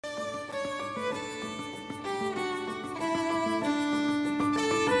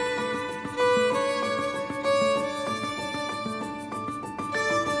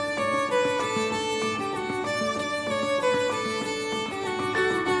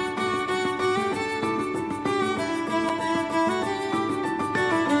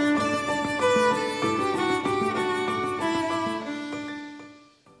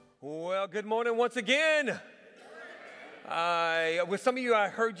morning once again. With some of you, I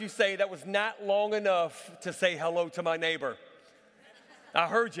heard you say that was not long enough to say hello to my neighbor. I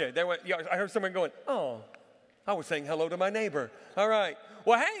heard you. I heard someone going, oh, I was saying hello to my neighbor. All right.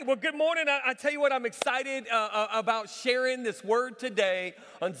 Well, hey, good morning. I tell you what, I'm excited about sharing this word today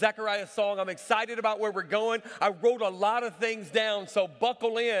on Zechariah's song. I'm excited about where we're going. I wrote a lot of things down, so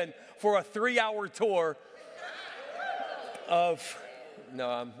buckle in for a 3-hour tour of...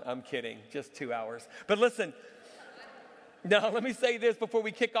 No, I'm kidding. Just 2 hours. But listen, now let me say this before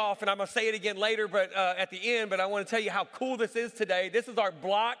we kick off, and I'm going to say it again later, but at the end, but I want to tell you how cool this is today. This is our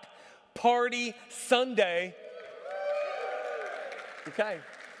Block Party Sunday. Okay.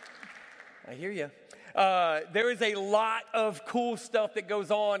 I hear you. There is a lot of cool stuff that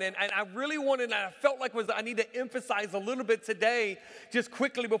goes on, and I really wanted, and I felt like I need to emphasize a little bit today, just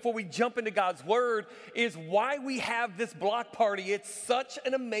quickly before we jump into God's Word, is why we have this block party. It's such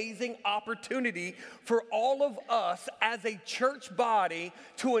an amazing opportunity for all of us as a church body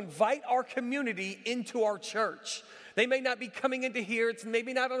to invite our community into our church. They may not be coming into here, it's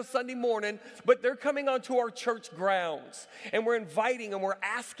maybe not on a Sunday morning, but they're coming onto our church grounds. And we're inviting and we're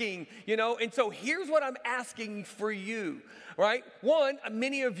asking, and so here's what I'm asking for you, right? One,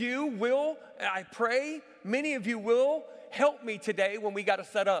 many of you will, I pray, many of you will help me today when we got to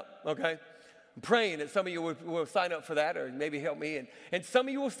set up, okay? I'm praying that some of you will sign up for that or maybe help me. And some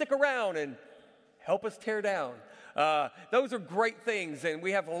of you will stick around and help us tear down. Those are great things, and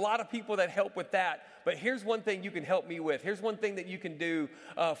we have a lot of people that help with that. But here's one thing you can help me with. Here's one thing that you can do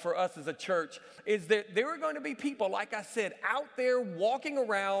for us as a church is that there are going to be people, like I said, out there walking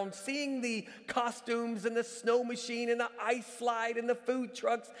around, seeing the costumes and the snow machine and the ice slide and the food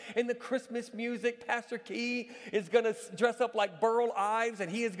trucks and the Christmas music. Pastor Key is going to dress up like Burl Ives, and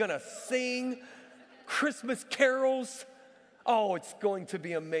he is going to sing Christmas carols. Oh, it's going to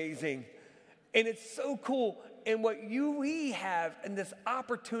be amazing. And it's so cool. And what we have and this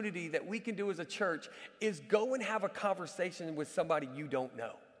opportunity that we can do as a church is go and have a conversation with somebody you don't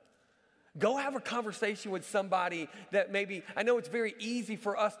know. Go have a conversation with somebody that maybe, I know it's very easy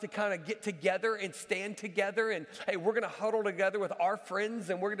for us to kind of get together and stand together and, hey, we're going to huddle together with our friends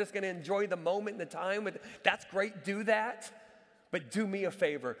and we're just going to enjoy the moment and the time. That's great, do that. But do me a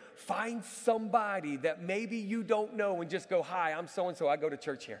favor, find somebody that maybe you don't know and just go, hi, I'm so-and-so, I go to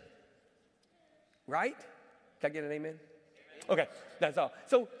church here. Right? Can I get an amen? Okay, that's all.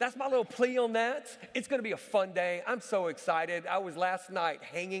 So that's my little plea on that. It's going to be a fun day. I'm so excited. I was last night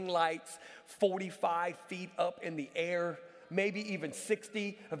hanging lights 45 feet up in the air, maybe even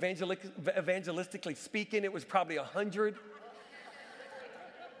 60. Evangelistically speaking, it was probably 100.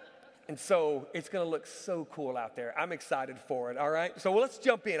 And so it's going to look so cool out there. I'm excited for it, all right? So let's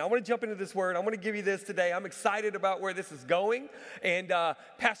jump in. I want to jump into this word. I want to give you this today. I'm excited about where this is going. And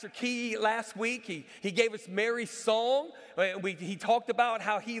Pastor Key last week, he gave us Mary's song. He talked about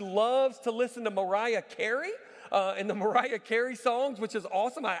how he loves to listen to Mariah Carey. And the Mariah Carey songs, which is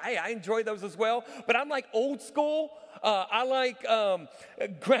awesome. I enjoy those as well. But I'm like old school. I like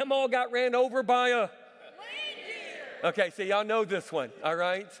Grandma Got Ran Over by a... Reindeer. Okay, so y'all know this one, all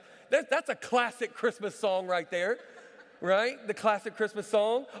right? That's a classic Christmas song right there, right? The classic Christmas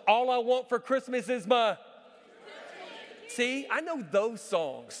song. All I Want for Christmas is my... See, I know those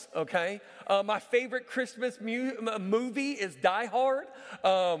songs, okay? My favorite Christmas movie is Die Hard.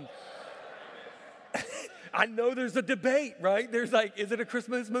 I know there's a debate, right? There's like, is it a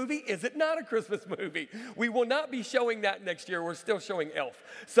Christmas movie? Is it not a Christmas movie? We will not be showing that next year. We're still showing Elf.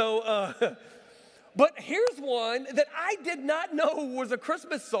 So... But here's one that I did not know was a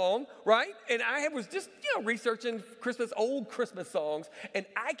Christmas song, right? And I was just, researching old Christmas songs, and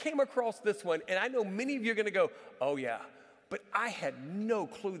I came across this one, and I know many of you are going to go, oh, yeah. But I had no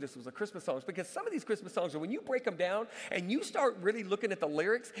clue this was a Christmas song, because some of these Christmas songs, when you break them down and you start really looking at the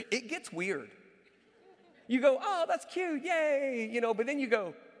lyrics, it gets weird. You go, oh, that's cute, yay, but then you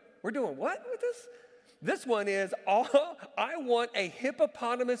go, we're doing what with this? This one is, oh, I want a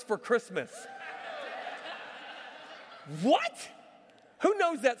hippopotamus for Christmas. What? Who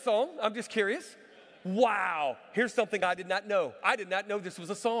knows that song? I'm just curious. Wow. Here's something I did not know. I did not know this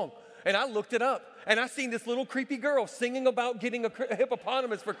was a song. And I looked it up. And I seen this little creepy girl singing about getting a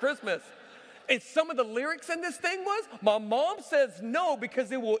hippopotamus for Christmas. And some of the lyrics in this thing was, my mom says no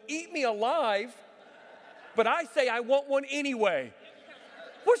because it will eat me alive. But I say I want one anyway.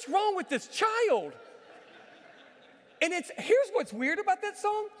 What's wrong with this child? And here's what's weird about that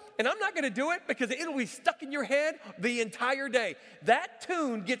song, and I'm not going to do it because it'll be stuck in your head the entire day. That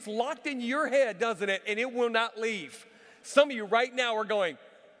tune gets locked in your head, doesn't it? And it will not leave. Some of you right now are going,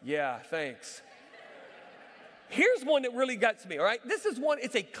 yeah, thanks. Here's one that really got to me, all right? This is one,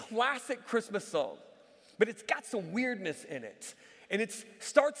 it's a classic Christmas song, but it's got some weirdness in it. And it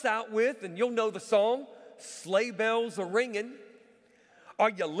starts out with, and you'll know the song, sleigh bells are ringing. Are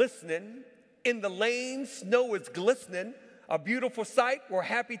you listening? In the lane, snow is glistening. A beautiful sight, we're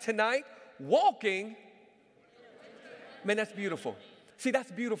happy tonight. Walking. Man, that's beautiful. See,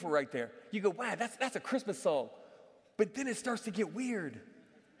 that's beautiful right there. You go, wow, that's a Christmas song. But then it starts to get weird.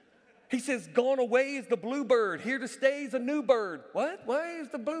 He says, gone away is the bluebird. Here to stay is a new bird. What? Why is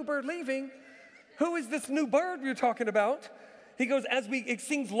the bluebird leaving? Who is this new bird you're talking about? He goes, it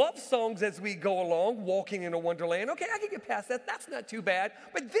sings love songs as we go along, walking in a wonderland. Okay, I can get past that. That's not too bad.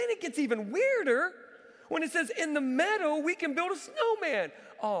 But then it gets even weirder when it says, in the meadow, we can build a snowman.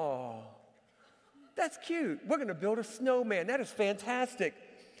 Oh, that's cute. We're going to build a snowman. That is fantastic.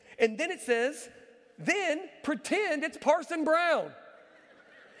 And then it says, then pretend it's Parson Brown.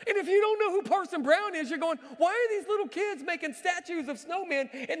 And if you don't know who Parson Brown is, you're going, why are these little kids making statues of snowmen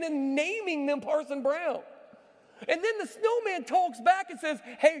and then naming them Parson Brown? And then the snowman talks back and says,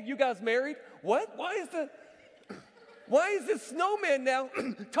 hey, you guys married? What? Why is this snowman now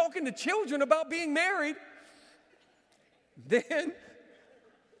talking to children about being married? Then,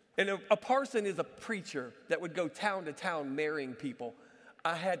 and a parson is a preacher that would go town to town marrying people.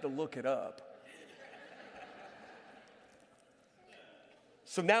 I had to look it up.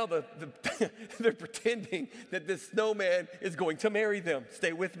 So now they're pretending that this snowman is going to marry them.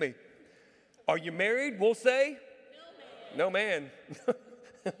 Stay with me. Are you married? We'll say, no man.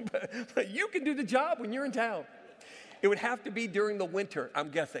 but you can do the job when you're in town. It would have to be during the winter,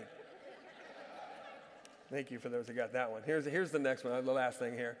 I'm guessing. Thank you for those who got that one. Here's the next one, the last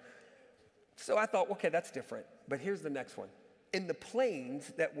thing here. So I thought, okay, that's different. But here's the next one. In the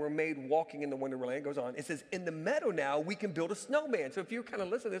plains that were made walking in the wonderland, it goes on, it says, in the meadow now we can build a snowman. So if you're kind of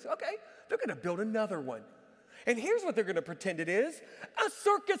listening to this, okay, they're going to build another one. And here's what they're going to pretend it is, a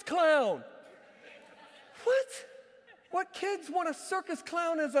circus clown. What? What kids want a circus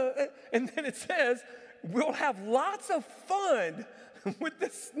clown as and then it says, we'll have lots of fun with the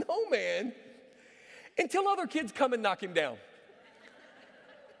snowman until other kids come and knock him down.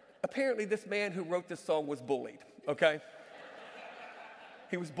 Apparently this man who wrote this song was bullied, okay?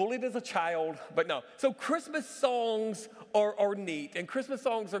 He was bullied as a child, but no. So Christmas songs are neat, and Christmas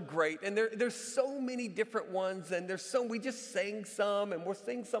songs are great, and there's so many different ones, and we just sang some, and we'll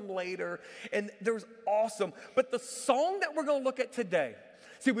sing some later, and there's awesome. But the song that we're going to look at today,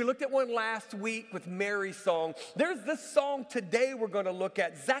 see, we looked at one last week with Mary's song. There's this song today we're going to look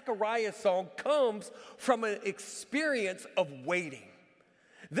at. Zechariah's song comes from an experience of waiting.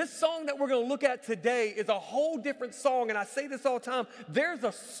 This song that we're going to look at today is a whole different song, and I say this all the time. There's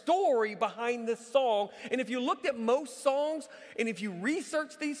a story behind this song, and if you looked at most songs, and if you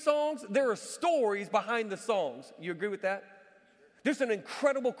research these songs, there are stories behind the songs. You agree with that? There's some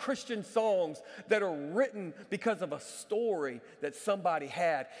incredible Christian songs that are written because of a story that somebody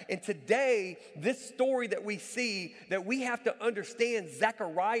had. And today, this story that we see, that we have to understand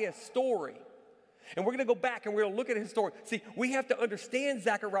Zechariah's story. And we're going to go back and we're going to look at his story. See, we have to understand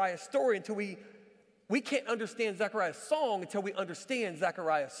Zechariah's story until we can't understand Zechariah's song until we understand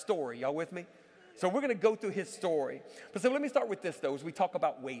Zechariah's story. Y'all with me? So we're going to go through his story. But so let me start with this, though, as we talk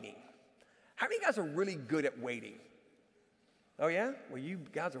about waiting. How many of you guys are really good at waiting? Oh, yeah? Well, you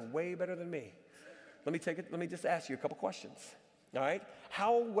guys are way better than me. Let me just ask you a couple questions. All right?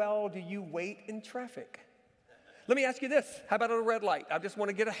 How well do you wait in traffic? Let me ask you this. How about at a red light? I just want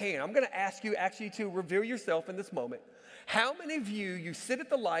to get a hand. I'm going to ask you actually to reveal yourself in this moment. How many of you sit at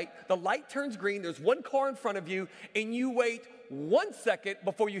the light turns green, there's one car in front of you, and you wait 1 second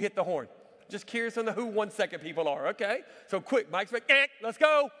before you hit the horn? Just curious on who 1 second people are, okay? So quick, Mike's like, let's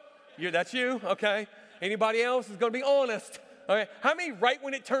go. That's you, okay? Anybody else is going to be honest? Okay. How many right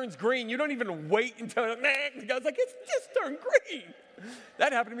when it turns green, you don't even wait until the guy's like, it's just turned green.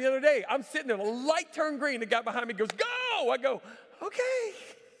 That happened to me the other day. I'm sitting there, the light turned green. The guy behind me goes, go! I go, okay.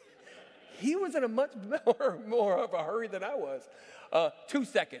 He was in a much more of a hurry than I was. 2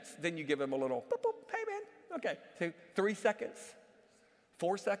 seconds. Then you give him a little, boop, boop, hey, man. Okay. 2, 3 seconds.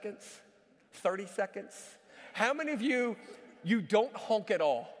 4 seconds. 30 seconds. How many of you don't honk at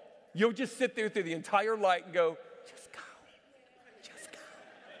all? You'll just sit there through the entire light and go, just go. Just go.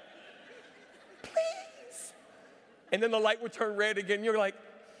 Please. And then the light would turn red again. You're like,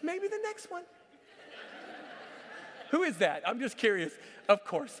 maybe the next one. Who is that? I'm just curious. Of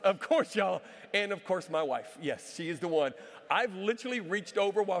course, y'all. And of course, my wife. Yes, she is the one. I've literally reached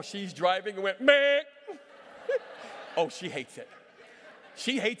over while she's driving and went, meh. Oh, she hates it.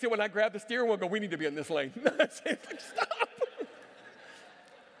 She hates it when I grab the steering wheel and go, we need to be in this lane. It's like, stop.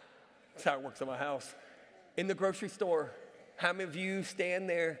 That's how it works in my house. In the grocery store, how many of you stand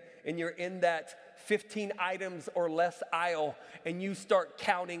there and you're in that 15 items or less aisle and you start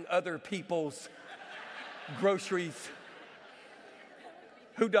counting other people's groceries?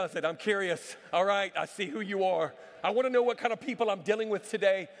 Who does it? I'm curious. All right, I see who you are. I want to know what kind of people I'm dealing with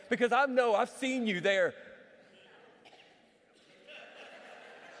today because I know I've seen you there.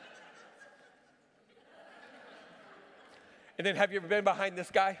 And then have you ever been behind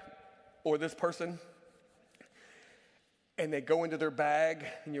this guy or this person? And they go into their bag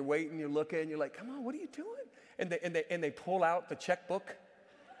and you're waiting, you're looking, and you're like, come on, what are you doing? And they pull out the checkbook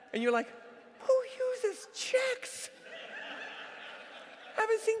and you're like, who uses checks? I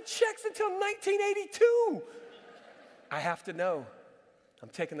haven't seen checks until 1982. I have to know. I'm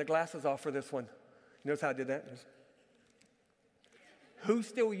taking the glasses off for this one. You notice how I did that? Who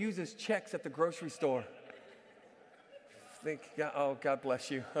still uses checks at the grocery store? Oh, God bless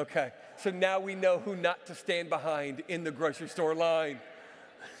you. Okay. So now we know who not to stand behind in the grocery store line.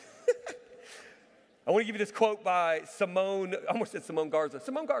 I want to give you this quote by Simone, I almost said Simone Garza.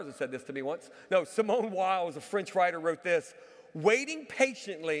 Simone Garza said this to me once. No, Simone Weil, a French writer, wrote this: waiting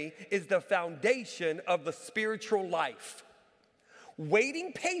patiently is the foundation of the spiritual life.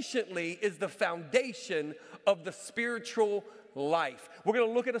 Waiting patiently is the foundation of the spiritual life. We're going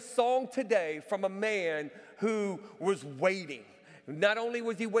to look at a song today from a man who was waiting. Not only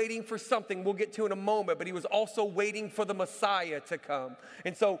was he waiting for something we'll get to in a moment, but he was also waiting for the Messiah to come.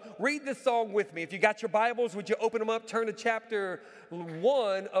 And so read this song with me. If you got your Bibles, would you open them up? Turn to chapter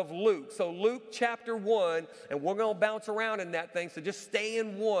 1 of Luke. So Luke chapter 1, and we're going to bounce around in that thing, so just stay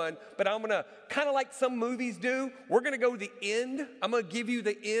in 1. But I'm going to, kind of like some movies do, we're going to go to the end. I'm going to give you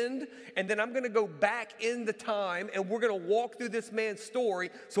the end, and then I'm going to go back in the time, and we're going to walk through this man's story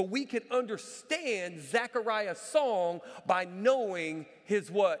so we can understand Zechariah's song by knowing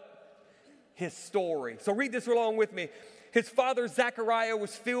his what? His story. So read this along with me. His father Zechariah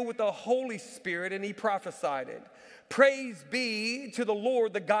was filled with the Holy Spirit, and he prophesied it. Praise be to the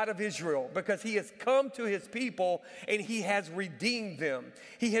Lord, the God of Israel, because he has come to his people and he has redeemed them.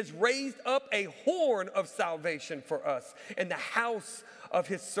 He has raised up a horn of salvation for us in the house of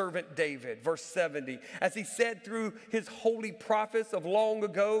his servant David. Verse 70, as he said through his holy prophets of long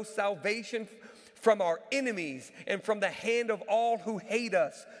ago, salvation from our enemies and from the hand of all who hate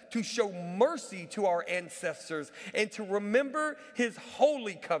us, to show mercy to our ancestors and to remember his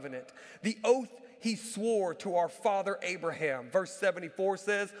holy covenant, the oath he swore to our father Abraham. Verse 74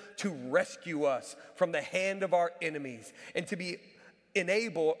 says, to rescue us from the hand of our enemies and to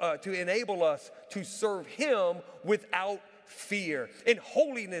enable us to serve him without fear, in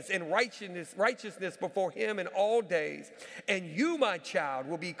holiness and righteousness before him in all days. And you, my child,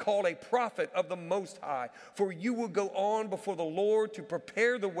 will be called a prophet of the Most High, for you will go on before the Lord to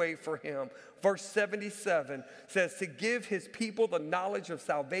prepare the way for him. Verse 77 says, to give his people the knowledge of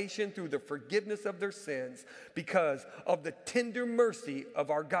salvation through the forgiveness of their sins, because of the tender mercy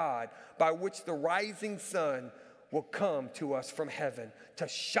of our God, by which the rising sun will come to us from heaven, to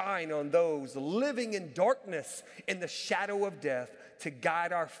shine on those living in darkness in the shadow of death, to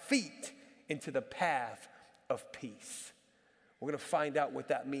guide our feet into the path of peace. We're going to find out what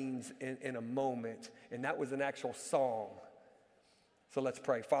that means in a moment. And that was an actual song. So let's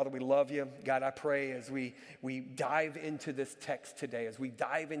pray. Father, we love you. God, I pray as we dive into this text today, as we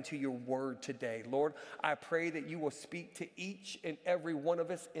dive into your word today, Lord, I pray that you will speak to each and every one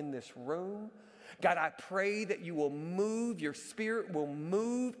of us in this room. God, I pray that you will move, your spirit will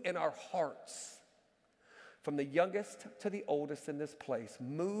move in our hearts. From the youngest to the oldest in this place,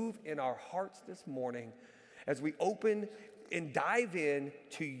 move in our hearts this morning as we open and dive in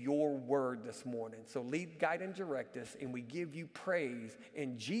to your word this morning. So lead, guide, and direct us, and we give you praise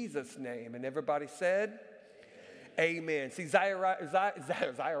in Jesus' name. And everybody said, amen. See, Zechariah,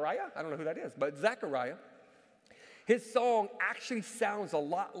 I don't know who that is, but Zechariah, his song actually sounds a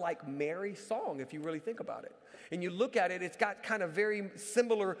lot like Mary's song, if you really think about it. And you look at it, it's got kind of very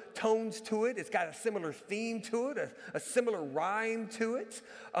similar tones to it. It's got a similar theme to it, a similar rhyme to it.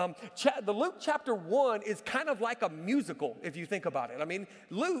 The Luke chapter 1 is kind of like a musical, if you think about it. I mean,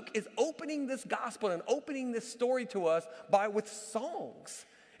 Luke is opening this gospel and opening this story to us with songs.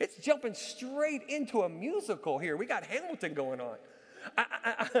 It's jumping straight into a musical here. We got Hamilton going on.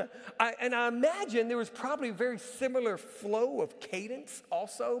 And I imagine there was probably a very similar flow of cadence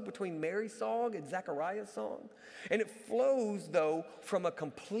also between Mary's song and Zechariah's song. And it flows, though, from a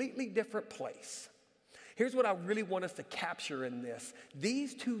completely different place. Here's what I really want us to capture in this.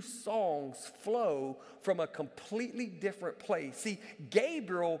 These two songs flow from a completely different place. See,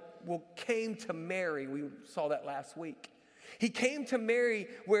 Gabriel came to Mary. We saw that last week. He came to Mary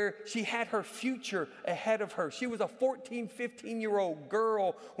where she had her future ahead of her. She was a 14, 15-year-old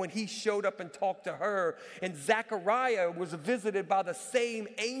girl when he showed up and talked to her. And Zechariah was visited by the same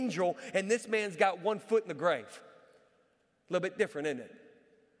angel, and this man's got one foot in the grave. A little bit different, isn't it?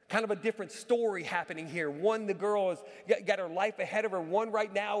 Kind of a different story happening here. One, the girl has got her life ahead of her. One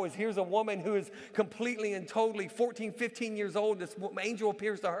right now is here's a woman who is completely and totally 14, 15 years old. This angel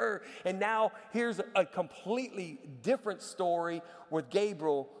appears to her. And now here's a completely different story with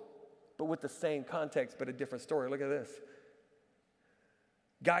Gabriel, but with the same context, but a different story. Look at this.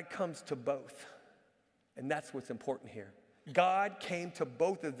 God comes to both. And that's what's important here. God came to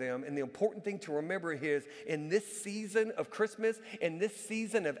both of them, and the important thing to remember is in this season of Christmas, in this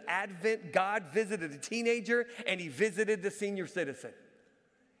season of Advent, God visited a teenager and he visited the senior citizen.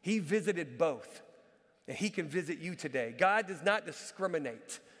 He visited both, and he can visit you today. God does not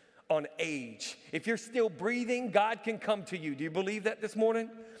discriminate on age. If you're still breathing, God can come to you. Do you believe that this morning?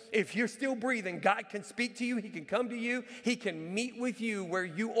 If you're still breathing, God can speak to you. He can come to you. He can meet with you where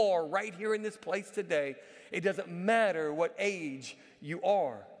you are right here in this place today. It doesn't matter what age you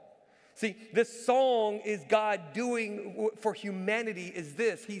are. See, this song is God doing for humanity is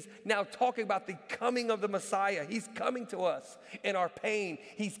this. He's now talking about the coming of the Messiah. He's coming to us in our pain.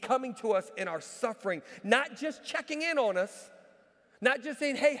 He's coming to us in our suffering. Not just checking in on us. Not just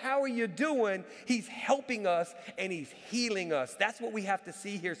saying, hey, how are you doing? He's helping us and he's healing us. That's what we have to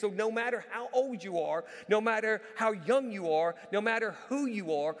see here. So no matter how old you are, no matter how young you are, no matter who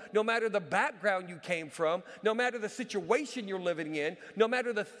you are, no matter the background you came from, no matter the situation you're living in, no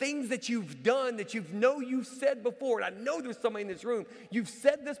matter the things that you've done that you've said before, and I know there's somebody in this room, you've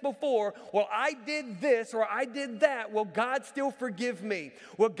said this before, well, I did this or I did that. Will God still forgive me?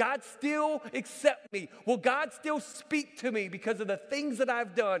 Will God still accept me? Will God still speak to me because of the things that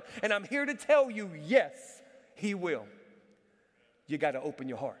I've done? And I'm here to tell you, yes, he will. You got to open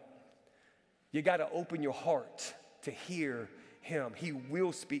your heart. You got to open your heart to hear him. He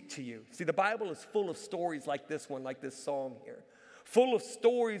will speak to you. See, the Bible is full of stories like this one, like this psalm here. Full of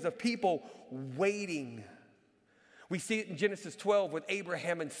stories of people waiting. We see it in Genesis 12 with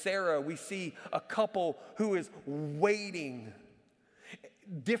Abraham and Sarah. We see a couple who is waiting.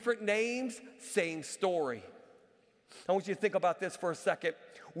 Different names, same story. I want you to think about this for a second.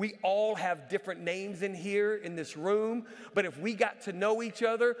 We all have different names in here in this room, but if we got to know each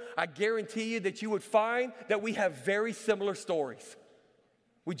other, I guarantee you that you would find that we have very similar stories.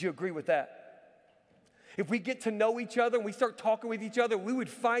 Would you agree with that? If we get to know each other and we start talking with each other, we would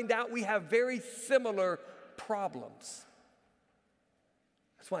find out we have very similar problems.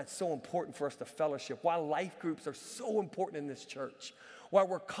 That's why it's so important for us to fellowship, why life groups are so important in this church. Why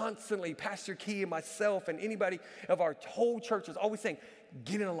we're constantly, Pastor Key and myself and anybody of our whole church is always saying,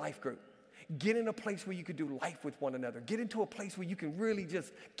 get in a life group. Get in a place where you can do life with one another. Get into a place where you can really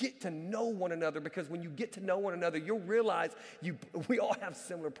just get to know one another, because when you get to know one another, you'll realize we all have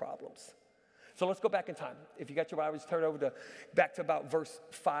similar problems. So let's go back in time. If you got your Bibles, turn over back to about verse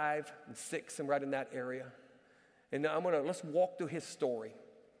 5 and 6 and right in that area. And now let's walk through his story.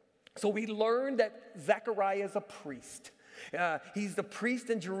 So we learned that Zechariah is a priest. He's the priest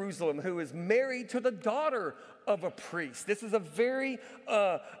in Jerusalem who is married to the daughter of a priest. This is a very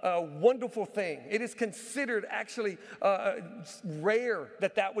wonderful thing. It is considered actually rare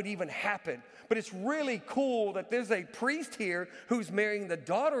that would even happen. But it's really cool that there's a priest here who's marrying the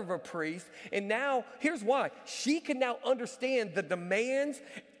daughter of a priest. And now, here's why. She can now understand the demands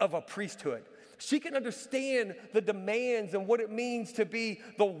of a priesthood. She can understand the demands and what it means to be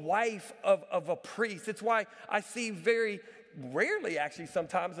the wife of a priest. It's why I see very rarely, actually,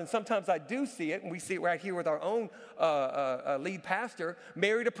 sometimes, and sometimes I do see it, and we see it right here with our own lead pastor,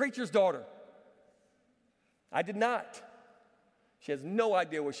 married a preacher's daughter. I did not. She has no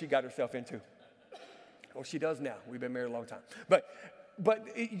idea what she got herself into. Well, she does now. We've been married a long time. But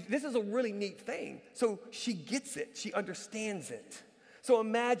this is a really neat thing. So she gets it. She understands it. So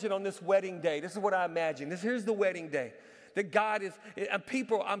imagine on this wedding day, this is what I imagine. Here's the wedding day. That God is, and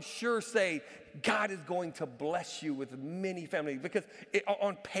people I'm sure say, God is going to bless you with many families. Because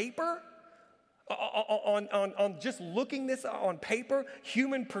on paper, on just looking this on paper,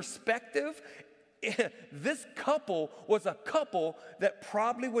 human perspective, this couple was a couple that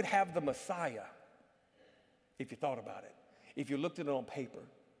probably would have the Messiah. If you thought about it. If you looked at it on paper.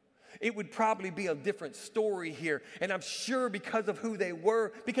 It would probably be a different story here. And I'm sure because of who they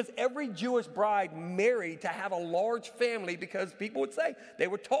were, because every Jewish bride married to have a large family, because people would say, they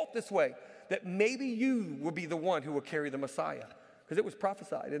were taught this way, that maybe you will be the one who will carry the Messiah. Because it was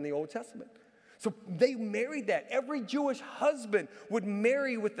prophesied in the Old Testament. So they married that. Every Jewish husband would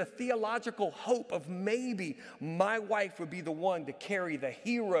marry with the theological hope of maybe my wife would be the one to carry the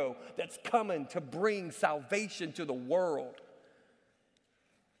hero that's coming to bring salvation to the world.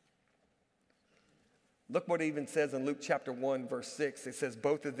 Look what it even says in Luke chapter 1, verse 6. It says,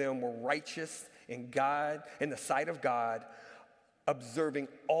 both of them were righteous in God, in the sight of God, observing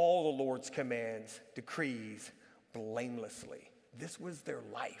all the Lord's commands, decrees, blamelessly. This was their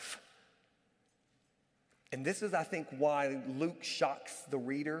life. And this is, I think, why Luke shocks the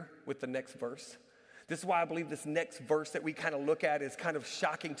reader with the next verse. This is why I believe this next verse that we kind of look at is kind of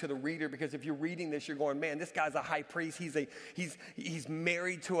shocking to the reader, because if you're reading this, you're going, man, this guy's a high priest. He's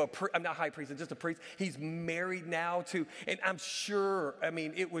married to I'm not high priest, I'm just a priest. He's married now to, and I'm sure, I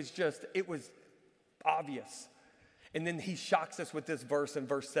mean, it was obvious. And then he shocks us with this verse in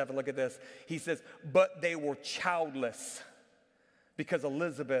verse 7. Look at this. He says, but they were childless, because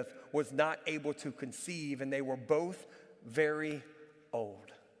Elizabeth was not able to conceive, and they were both very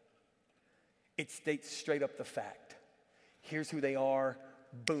old. It states straight up the fact. Here's who they are,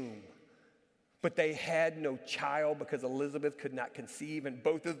 boom. But they had no child because Elizabeth could not conceive, and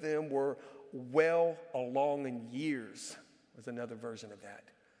both of them were well along in years, was another version of that.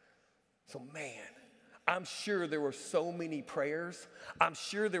 So man, I'm sure there were so many prayers. I'm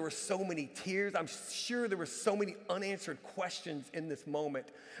sure there were so many tears. I'm sure there were so many unanswered questions in this moment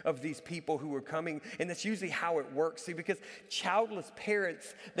of these people who were coming. And that's usually how it works. See, because childless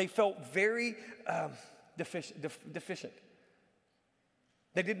parents, they felt very deficient.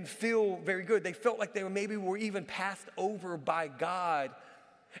 They didn't feel very good. They felt like they were even passed over by God.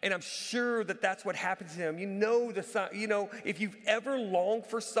 And I'm sure that that's what happened to them. If you've ever longed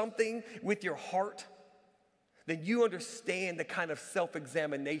for something with your heart, then you understand the kind of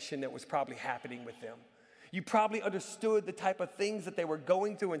self-examination that was probably happening with them. You probably understood the type of things that they were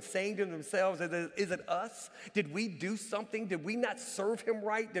going through and saying to themselves, is it us? Did we do something? Did we not serve him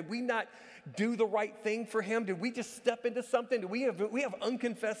right? Did we not do the right thing for him? Did we just step into something? Do we have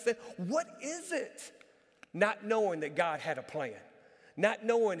unconfessed sin? What is it? Not knowing that God had a plan. Not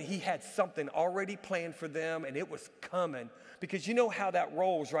knowing he had something already planned for them and it was coming. Because you know how that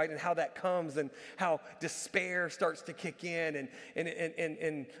rolls, right? And how that comes and how despair starts to kick in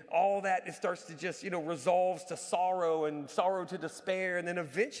and all that, it starts to just, resolves to sorrow and sorrow to despair. And then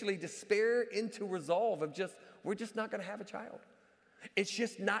eventually despair into resolve of we're just not going to have a child. It's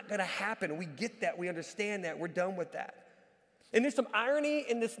just not going to happen. We get that. We understand that. We're done with that. And there's some irony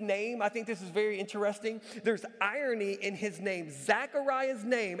in this name. I think this is very interesting. There's irony in his name. Zachariah's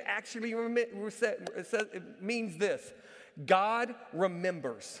name actually means this: God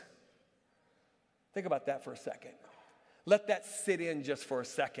remembers. Think about that for a second. Let that sit in just for a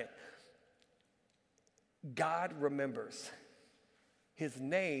second. God remembers. His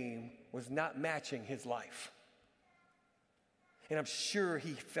name was not matching his life. And I'm sure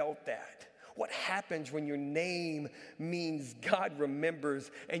he felt that. What happens when your name means God remembers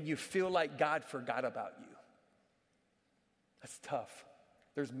and you feel like God forgot about you? That's tough.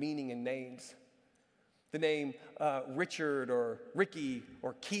 There's meaning in names. The name Richard or Ricky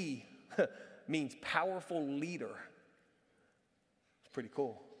or Key means powerful leader. It's pretty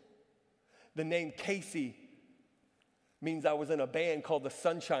cool. The name Casey means I was in a band called the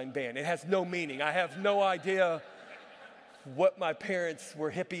Sunshine Band. It has no meaning. I have no idea what my parents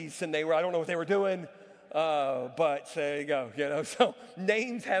were hippies and I don't know what they were doing, but there you go, so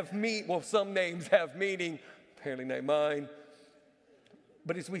names have some names have meaning, apparently not mine.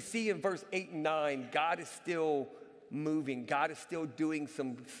 But as we see in verse 8 and 9, God is still moving. God is still doing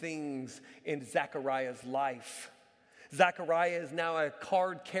some things in Zechariah's life. Zechariah is now a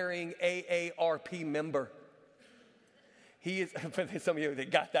card-carrying AARP member. He is, for some of you that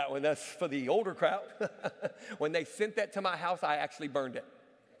got that one, that's for the older crowd. When they sent that to my house, I actually burned it.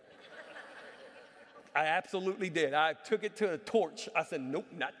 I absolutely did. I took it to a torch. I said, nope,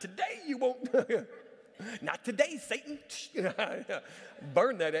 not today, you won't. Not today, Satan.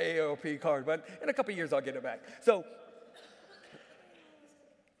 Burn that AARP card, but in a couple of years, I'll get it back. So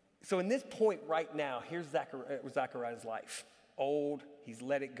in this point right now, here's Zechariah's life. Old, he's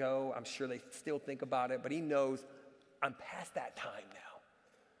let it go. I'm sure they still think about it, but he knows, I'm past that time now.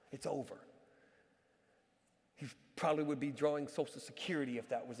 It's over. He probably would be drawing Social Security if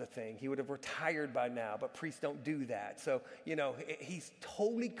that was a thing. He would have retired by now, but priests don't do that. So, he's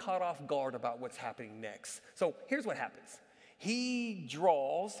totally caught off guard about what's happening next. So here's what happens. He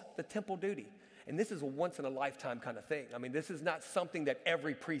draws the temple duty. And this is a once-in-a-lifetime kind of thing. I mean, this is not something that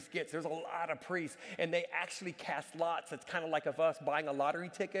every priest gets. There's a lot of priests, and they actually cast lots. It's kind of like of us buying a lottery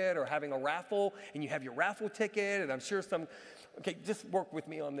ticket or having a raffle, and you have your raffle ticket, and I'm sure some Okay, just work with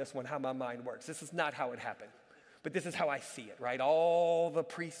me on this one, how my mind works. This is not how it happened. But this is how I see it, right? All the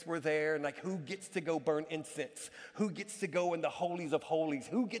priests were there, and like, who gets to go burn incense? Who gets to go in the holies of holies?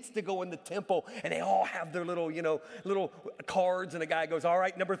 Who gets to go in the temple? And they all have their little, little cards, and the guy goes, all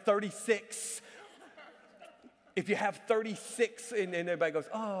right, number 36. If you have 36, and everybody goes,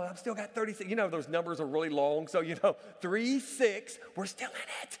 oh, I've still got 36. Those numbers are really long, so 3, 6, we're still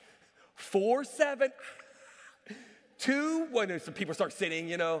in it. 4, 7, 2, when some people start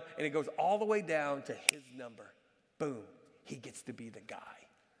sitting, and it goes all the way down to his number. Boom, he gets to be the guy.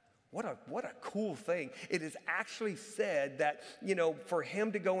 What a cool thing. It is actually said that, for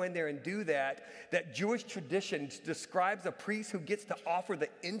him to go in there and do that Jewish tradition describes a priest who gets to offer the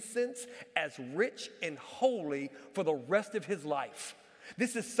incense as rich and holy for the rest of his life.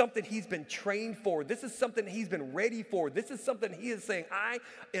 This is something he's been trained for. This is something he's been ready for. This is something he is saying, I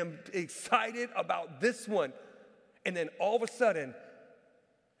am excited about this one. And then all of a sudden,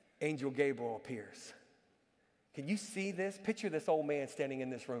 Angel Gabriel appears. Can you see this? Picture this old man standing in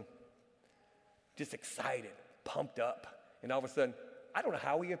this room, just excited, pumped up. And all of a sudden, I don't know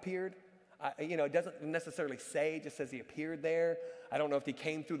how he appeared. It doesn't necessarily say, it just says he appeared there. I don't know if he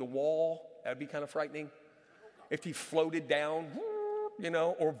came through the wall. That would be kind of frightening. If he floated down,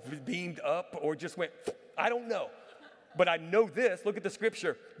 or beamed up, or just went, I don't know. But I know this, look at the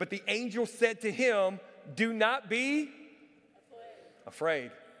scripture. But the angel said to him, do not be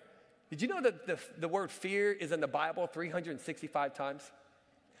afraid. Did you know that the word fear is in the Bible 365 times?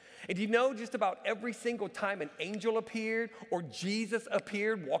 And do you know just about every single time an angel appeared or Jesus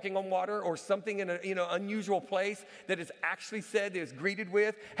appeared walking on water or something in an unusual place that is actually said, that is greeted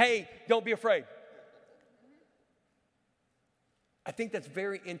with, hey, don't be afraid. I think that's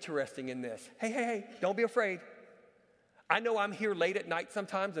very interesting in this. Hey, don't be afraid. I know I'm here late at night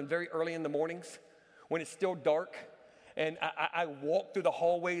sometimes and very early in the mornings when it's still dark. And I walk through the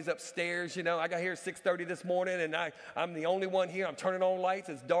hallways upstairs, I got here at 6:30 this morning, and I'm the only one here. I'm turning on lights.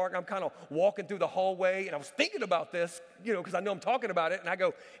 It's dark. I'm kind of walking through the hallway, and I was thinking about this, because I know I'm talking about it. And I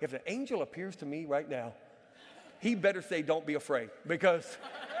go, if an angel appears to me right now, he better say, don't be afraid, because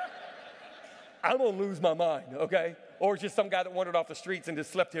I'm going to lose my mind, okay? Or it's just some guy that wandered off the streets and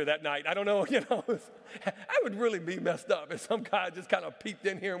just slept here that night. I don't know, I would really be messed up if some guy just kind of peeked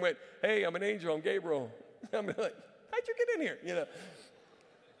in here and went, hey, I'm an angel, I'm Gabriel. I'm like, how'd you get in here,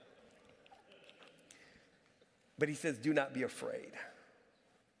 But he says, do not be afraid.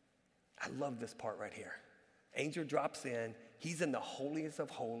 I love this part right here. Angel drops in. He's in the holiest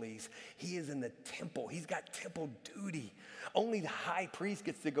of holies. He is in the temple. He's got temple duty. Only the high priest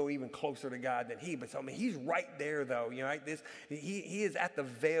gets to go even closer to God than he. But he's right there, though. Right? He is at the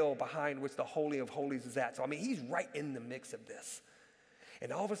veil behind which the Holy of Holies is at. So, he's right in the mix of this.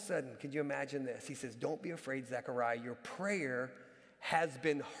 And all of a sudden, can you imagine this? He says, don't be afraid, Zechariah. Your prayer has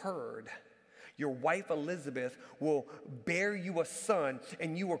been heard. Your wife Elizabeth will bear you a son,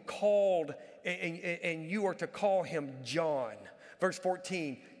 and you are called, and you are to call him John. Verse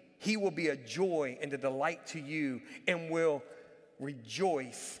 14, he will be a joy and a delight to you, and will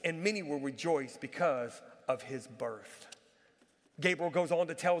rejoice, and many will rejoice because of his birth. Gabriel goes on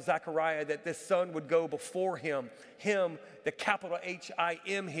to tell Zechariah that this son would go before him, the capital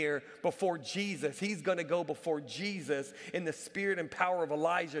H-I-M here, before Jesus. He's going to go before Jesus in the spirit and power of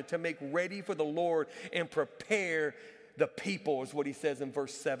Elijah to make ready for the Lord and prepare the people, is what he says in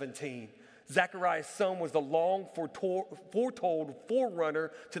verse 17. Zechariah's son was the long foretold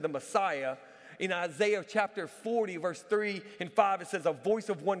forerunner to the Messiah. In Isaiah chapter 40, verse 3 and 5, it says, a voice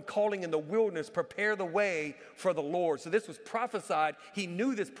of one calling in the wilderness, prepare the way for the Lord. So this was prophesied. He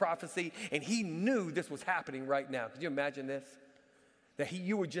knew this prophecy, and he knew this was happening right now. Could you imagine this? That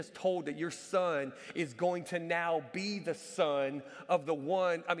you were just told that your son is going to now be the son of the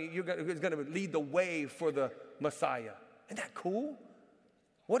one, who's going to lead the way for the Messiah. Isn't that cool?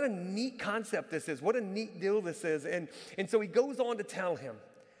 What a neat concept this is. What a neat deal this is. And so he goes on to tell him.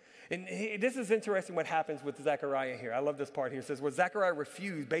 And this is interesting what happens with Zechariah here. I love this part here. It says, well, Zechariah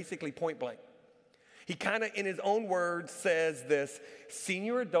refused, basically point blank. He kind of, in his own words, says this,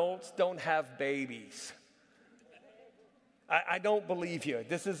 senior adults don't have babies. I don't believe you.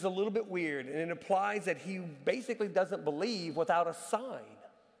 This is a little bit weird. And it implies that he basically doesn't believe without a sign.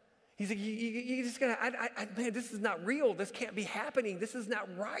 He's like, you just gotta, man, this is not real. This can't be happening. This is not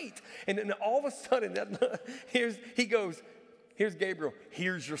right. And then all of a sudden, he goes, here's Gabriel.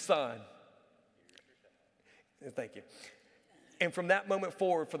 Here's your son. Thank you. And from that moment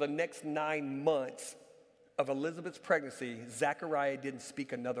forward, for the next 9 months of Elizabeth's pregnancy, Zechariah didn't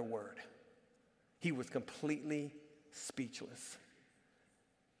speak another word. He was completely speechless.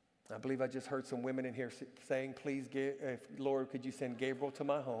 I believe I just heard some women in here saying, please, Lord, could you send Gabriel to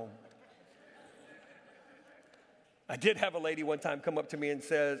my home? I did have a lady one time come up to me and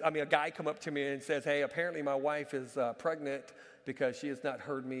a guy come up to me and says, hey, apparently my wife is pregnant because she has not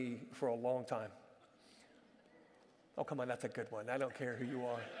heard me for a long time. Oh, come on, that's a good one. I don't care who you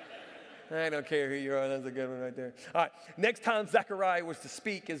are. I don't care who you are. That's a good one right there. All right, next time Zechariah was to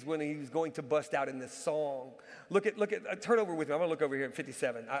speak is when he was going to bust out in this song. Turn over with me. I'm going to look over here at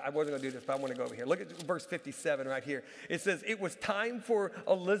 57. I wasn't going to do this, but I want to go over here. Look at verse 57 right here. It says, it was time for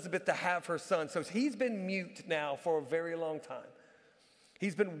Elizabeth to have her son. So he's been mute now for a very long time.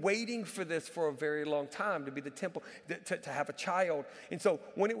 He's been waiting for this for a very long time to be the temple, to have a child. And so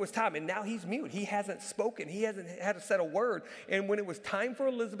when it was time, and now he's mute. He hasn't spoken. He hasn't had to say a word. And when it was time for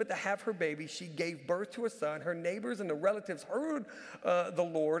Elizabeth to have her baby, she gave birth to a son. Her neighbors and the relatives heard the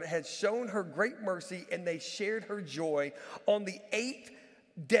Lord had shown her great mercy, and they shared her joy. On the 8th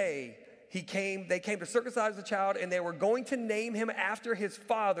day, they came to circumcise the child, and they were going to name him after his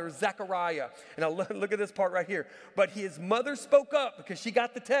father, Zechariah. And now look at this part right here. But his mother spoke up because she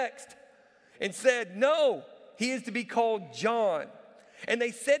got the text and said, no, he is to be called John. And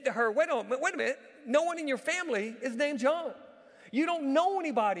they said to her, wait a minute. No one in your family is named John. You don't know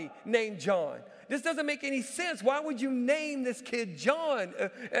anybody named John. This doesn't make any sense. Why would you name this kid John?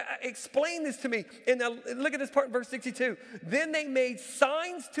 Explain this to me. And now look at this part in verse 62. Then they made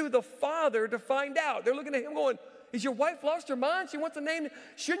signs to the father to find out. They're looking at him going, is your wife lost her mind? She wants to name it.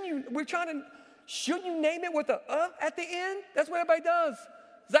 Shouldn't you name it with a at the end? That's what everybody does.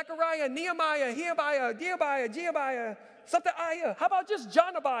 Zechariah, Nehemiah, Jehabiah, something Ayah. How about just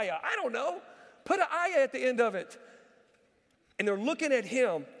Jonabiah? I don't know. Put an Ayah at the end of it. And they're looking at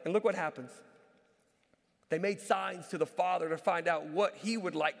him, and look what happens. They made signs to the father to find out what he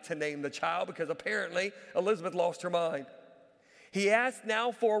would like to name the child, because apparently Elizabeth lost her mind. He asked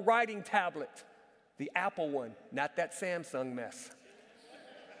now for a writing tablet, the Apple one, not that Samsung mess.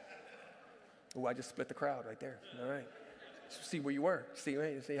 Oh, I just split the crowd right there. All right. See where you were. See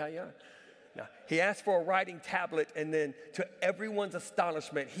how you are. Now, he asked for a writing tablet, and then to everyone's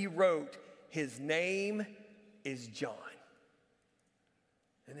astonishment, he wrote, his name is John.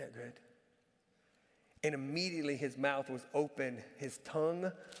 Isn't that good? And immediately his mouth was open, his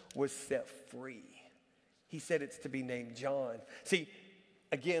tongue was set free. He said it's to be named John. See,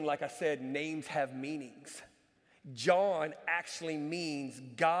 again, like I said, names have meanings. John actually means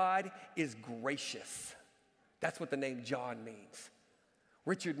God is gracious. That's what the name John means.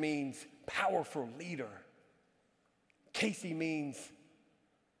 Richard means powerful leader. Casey means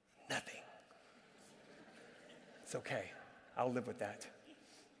nothing. It's okay. I'll live with that.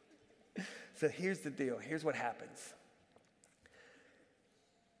 So here's the deal. Here's what happens.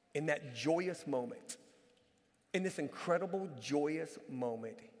 In that joyous moment, in this incredible joyous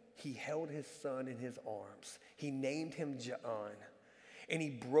moment, he held his son in his arms. He named him John. And he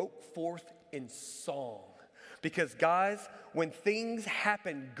broke forth in song. Because guys, when things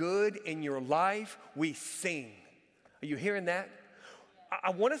happen good in your life, we sing. Are you hearing that?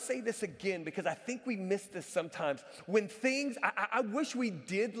 I want to say this again because I think we miss this sometimes. When things, I wish we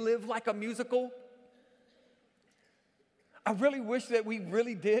did live like a musical. I really wish that we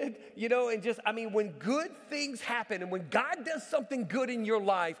really did, and when good things happen and when God does something good in your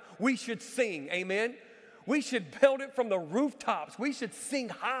life, we should sing, amen? We should build it from the rooftops. We should sing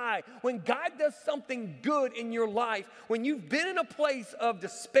high. When God does something good in your life, when you've been in a place of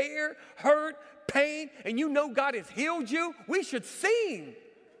despair, hurt, pain, and you know God has healed you, we should sing.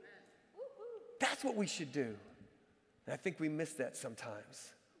 That's what we should do. And I think we miss that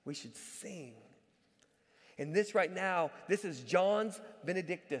sometimes. We should sing. And this right now, this is John's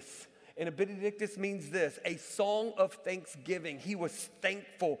Benedictus. And a Benedictus means this, a song of thanksgiving. He was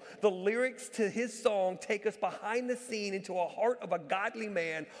thankful. The lyrics to his song take us behind the scene into a heart of a godly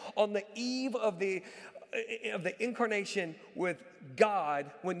man on the eve of the incarnation with God,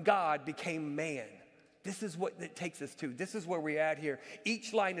 when God became man. This is what it takes us to. This is where we're at here.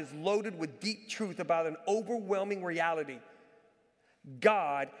 Each line is loaded with deep truth about an overwhelming reality.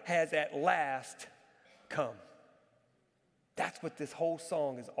 God has at last come. That's what this whole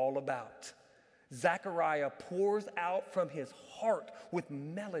song is all about. Zechariah pours out from his heart with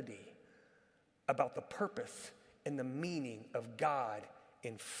melody about the purpose and the meaning of God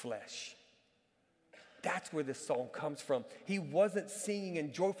in flesh. That's where this song comes from. He wasn't singing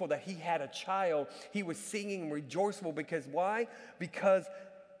and joyful that he had a child. He was singing and rejoiceful because why? Because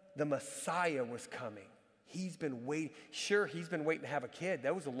the Messiah was coming. He's been waiting. Sure, he's been waiting to have a kid.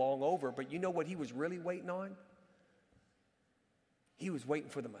 That was long over. But you know what he was really waiting on? He was waiting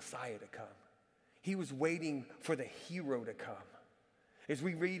for the Messiah to come. He was waiting for the hero to come. As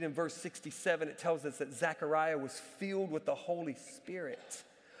we read in verse 67, it tells us that Zechariah was filled with the Holy Spirit.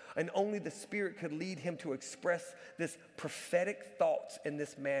 And only the Spirit could lead him to express this prophetic thoughts in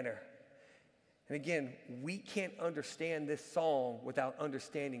this manner. And again, we can't understand this song without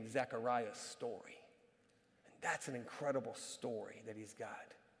understanding Zechariah's story. And that's an incredible story that he's got.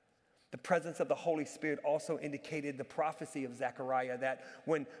 The presence of the Holy Spirit also indicated the prophecy of Zechariah that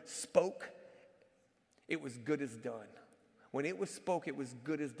when spoke, it was good as done. When it was spoke, it was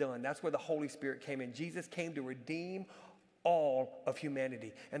good as done. That's where the Holy Spirit came in. Jesus came to redeem all of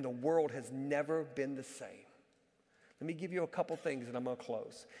humanity, and the world has never been the same. Let me give you a couple things and I'm going to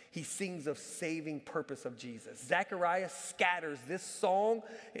close. He sings of saving purpose of Jesus. Zechariah scatters this song,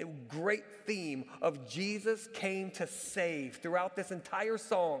 a great theme of Jesus came to save throughout this entire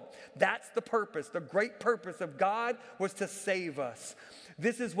song. That's the purpose. The great purpose of God was to save us.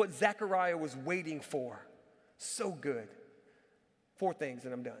 This is what Zechariah was waiting for. So good. 4 things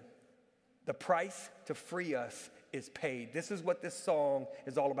and I'm done. The price to free us is paid. This is what this song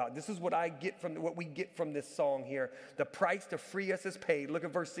is all about. This is what we get from this song here. The price to free us is paid. Look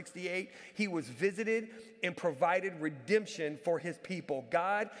at verse 68. He was visited and provided redemption for his people.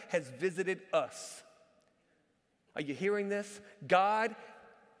 God has visited us. Are you hearing this? God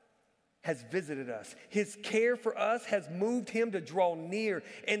has visited us. His care for us has moved him to draw near.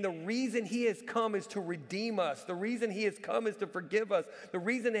 And the reason he has come is to redeem us. The reason he has come is to forgive us. The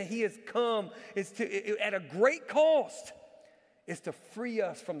reason that he has come is at a great cost, is to free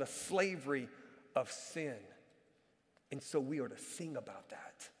us from the slavery of sin. And so we are to sing about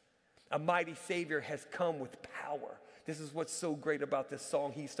that. A mighty Savior has come with power. This is what's so great about this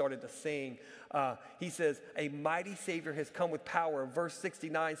song he started to sing. He says, a mighty Savior has come with power. Verse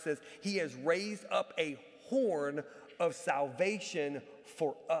 69 says, he has raised up a horn of salvation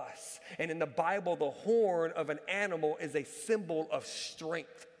for us. And in the Bible, the horn of an animal is a symbol of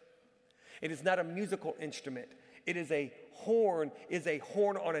strength. It is not a musical instrument. It is a horn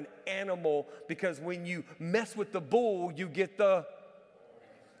on an animal, because when you mess with the bull, you get the,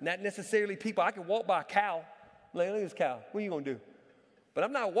 not necessarily people. I can walk by a cow. Like, look at this cow. What are you going to do? But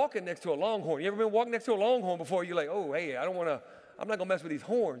I'm not walking next to a longhorn. You ever been walking next to a longhorn before? You're like, oh, hey, I'm not going to mess with these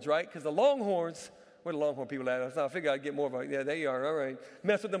horns, right? Because the longhorns, where the longhorn people at? So I figured I'd get more of a, yeah, there you are, all right.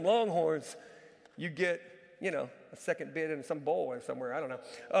 Mess with them longhorns, you get, a second bit in some bowl or somewhere. I don't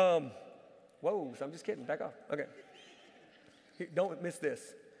know. Whoa, so I'm just kidding. Back off. Okay. Don't miss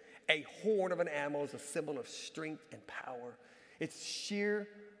this. A horn of an animal is a symbol of strength and power. It's sheer,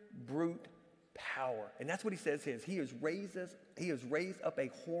 brute power. And that's what he says here. He has raised up a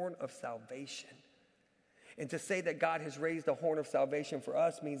horn of salvation. And to say that God has raised a horn of salvation for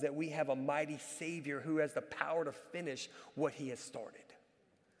us means that we have a mighty Savior who has the power to finish what he has started.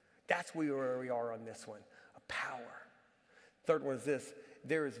 That's where we are on this one. A power. Third one is this.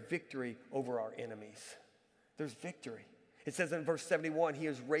 There is victory over our enemies. There's victory. It says in verse 71, he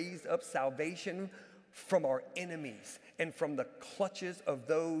has raised up salvation from our enemies and from the clutches of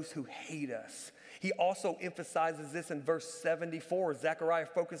those who hate us. He also emphasizes this in verse 74. Zechariah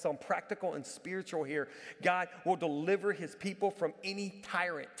focused on practical and spiritual here. God will deliver his people from any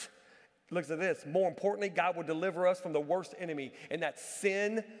tyrant. Look at this. More importantly, God will deliver us from the worst enemy, and that's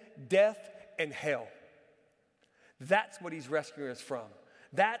sin, death, and hell. That's what he's rescuing us from.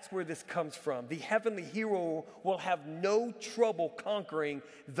 That's where this comes from. The heavenly hero will have no trouble conquering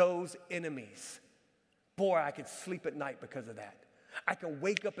those enemies. Boy, I can sleep at night because of that. I can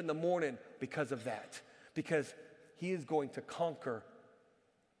wake up in the morning because of that. Because he is going to conquer,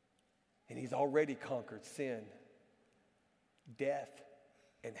 and he's already conquered sin, death,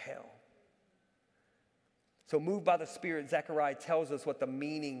 and hell. So moved by the Spirit, Zechariah tells us what the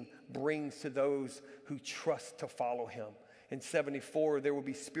meaning brings to those who trust to follow him. In 74, there will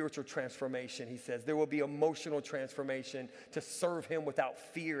be spiritual transformation, he says. There will be emotional transformation to serve him without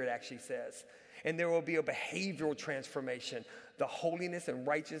fear, it actually says. And there will be a behavioral transformation, the holiness and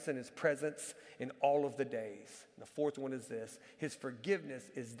righteousness in his presence in all of the days. And the fourth one is this: his forgiveness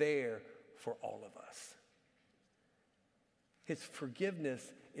is there for all of us. His forgiveness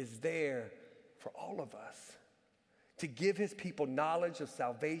is there for all of us, to give his people knowledge of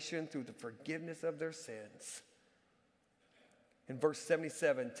salvation through the forgiveness of their sins. In verse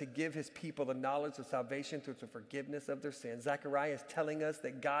 77, to give his people the knowledge of salvation through the forgiveness of their sins. Zechariah is telling us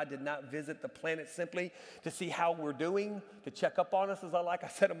that God did not visit the planet simply to see how we're doing, to check up on us, like I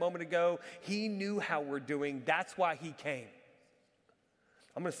said a moment ago. He knew how we're doing. That's why he came.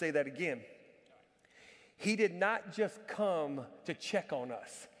 I'm going to say that again. He did not just come to check on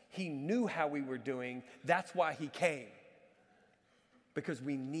us. He knew how we were doing. That's why he came. Because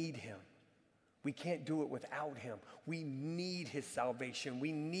we need him. We can't do it without him. We need his salvation.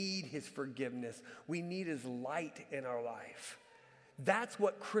 We need his forgiveness. We need his light in our life. That's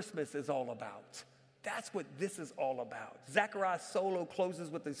what Christmas is all about. That's what this is all about. Zechariah solo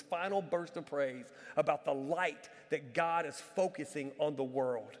closes with his final burst of praise about the light that God is focusing on the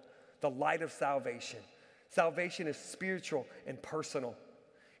world, the light of salvation. Salvation is spiritual and personal.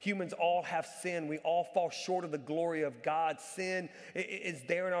 Humans all have sin. We all fall short of the glory of God. Sin is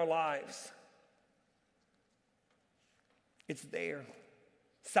there in our lives. It's there.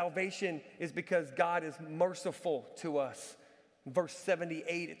 Salvation is because God is merciful to us. In verse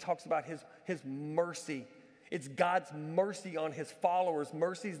 78, it talks about his mercy. It's God's mercy on his followers.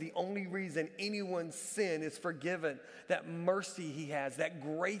 Mercy is the only reason anyone's sin is forgiven. That mercy he has, that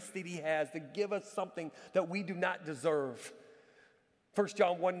grace that he has to give us something that we do not deserve. 1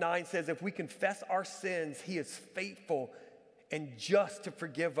 John 1:9 says, if we confess our sins, he is faithful and just to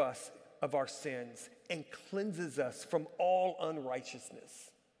forgive us of our sins and cleanses us from all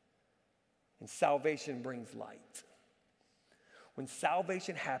unrighteousness. And salvation brings light. When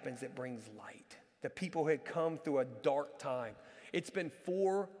salvation happens, it brings light. The people had come through a dark time. It's been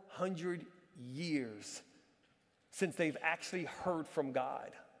 400 years since they've actually heard from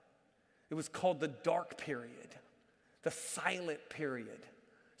God. It was called the dark period, the silent period.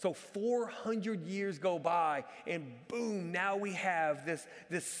 So 400 years go by, and boom, now we have this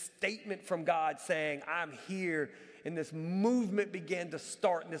statement from God saying, I'm here. And this movement began to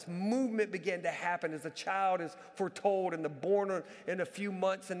start, and this movement began to happen as a child is foretold and born in a few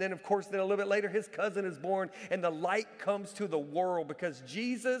months. And then, of course, then a little bit later, his cousin is born, and the light comes to the world because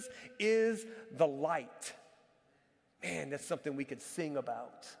Jesus is the light. Man, that's something we could sing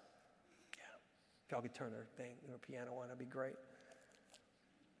about. Yeah. If y'all could turn their piano on, that'd be great.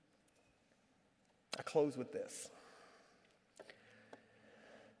 I close with this.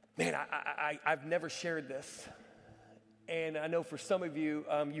 Man, I've never shared this. And I know for some of you,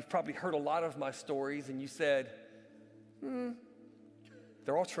 you've probably heard a lot of my stories, and you said,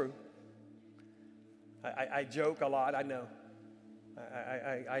 they're all true. I joke a lot, I know.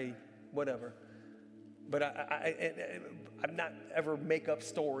 I whatever. But I'm not ever make up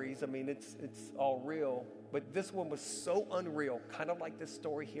stories. I mean, it's all real. But this one was so unreal, kind of like this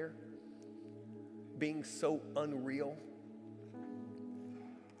story here, being so unreal.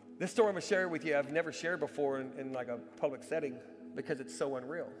 This story I'm going to share with you, I've never shared before in like a public setting because it's so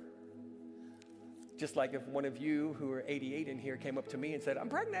unreal. Just like if one of you who are 88 in here came up to me and said, I'm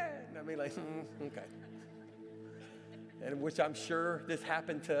pregnant. I'd be like, okay. And which I'm sure this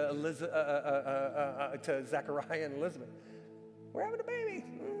happened to Zechariah and Elizabeth. We're having a baby.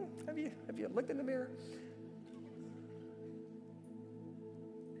 Have you looked in the mirror?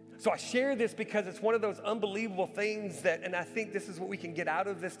 So I share this because it's one of those unbelievable things that, and I think this is what we can get out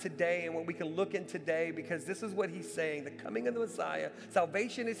of this today and what we can look in today, because this is what he's saying, the coming of the Messiah,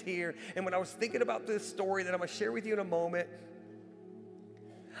 salvation is here. And when I was thinking about this story that I'm going to share with you in a moment,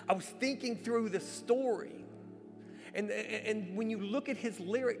 I was thinking through the story. And when you look at his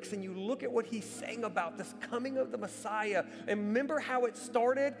lyrics and you look at what he's saying about this coming of the Messiah, and remember how it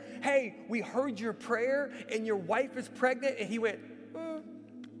started? Hey, we heard your prayer and your wife is pregnant. And he went,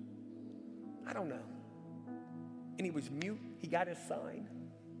 I don't know. And he was mute. He got his sign.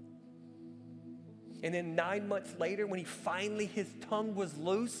 And then 9 months later, when his tongue was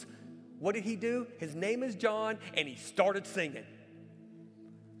loose, what did he do? His name is John, and he started singing.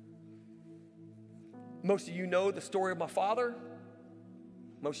 Most of you know the story of my father.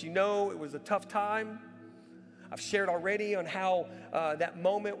 Most of you know it was a tough time. I've shared already on how that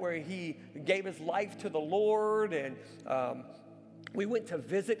moment where he gave his life to the Lord, and we went to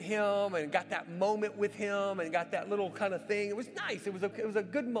visit him and got that moment with him and got that little kind of thing. It was nice. It was a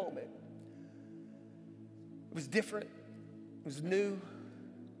good moment. It was different. It was new.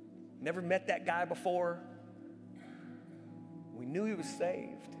 Never met that guy before. We knew he was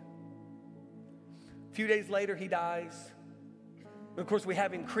saved. A few days later, he dies. And of course, we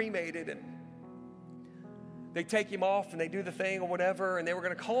have him cremated, and they take him off and they do the thing or whatever, and they were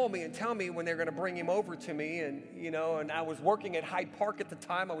going to call me and tell me when they're going to bring him over to me. And, and I was working at Hyde Park at the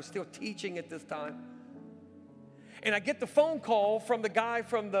time. I was still teaching at this time. And I get the phone call from the guy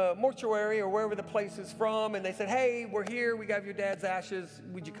from the mortuary or wherever the place is from, and they said, hey, we're here. We got your dad's ashes.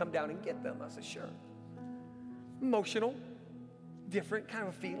 Would you come down and get them? I said, sure. Emotional, different kind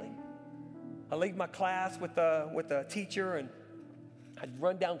of feeling. I leave my class with the teacher, and I'd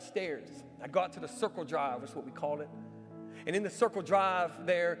run downstairs. I go out to the Circle Drive, is what we called it. And in the Circle Drive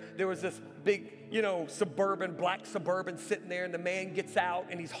there was this big, black Suburban sitting there, and the man gets out,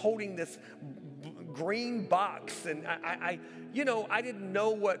 and he's holding this green box. And I didn't know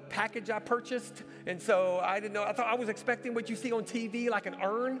what package I purchased. And so I didn't know. I thought I was expecting what you see on TV, like an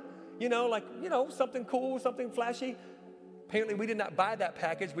urn, something cool, something flashy. Apparently, we did not buy that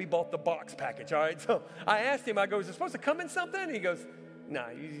package. We bought the box package, all right? So I asked him, I go, is it supposed to come in something? And he goes, nah,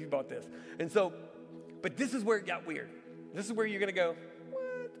 you bought this. And so, but this is where it got weird. This is where you're going to go,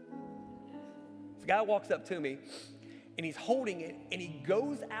 what? This guy walks up to me, and he's holding it, and he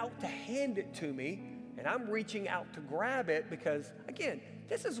goes out to hand it to me, and I'm reaching out to grab it because, again,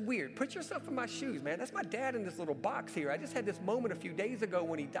 this is weird. Put yourself in my shoes, man. That's my dad in this little box here. I just had this moment a few days ago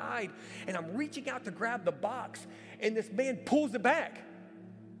when he died, and I'm reaching out to grab the box, and this man pulls it back.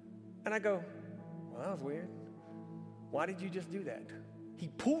 And I go, well, that was weird. Why did you just do that? He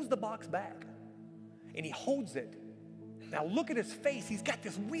pulls the box back, and he holds it. Now look at his face. He's got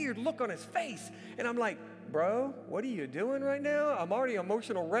this weird look on his face. And I'm like, bro, what are you doing right now? I'm already an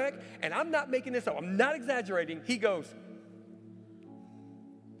emotional wreck, and I'm not making this up. I'm not exaggerating. He goes,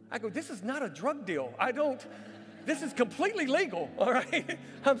 I go, this is not a drug deal. This is completely legal, all right?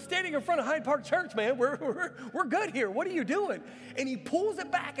 I'm standing in front of Hyde Park Church, man. We're good here. What are you doing? And he pulls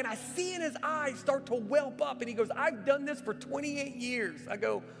it back, and I see in his eyes start to whelp up, and he goes, I've done this for 28 years. I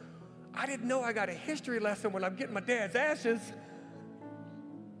go, I didn't know I got a history lesson when I'm getting my dad's ashes.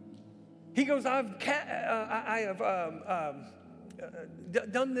 He goes, I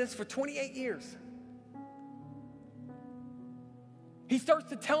have done this for 28 years. He starts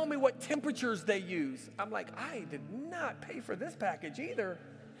to tell me what temperatures they use. I'm like, I did not pay for this package either.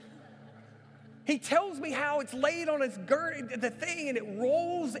 He tells me how it's laid on his the thing, and it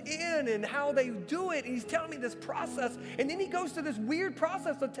rolls in, and how they do it. And he's telling me this process. And then he goes to this weird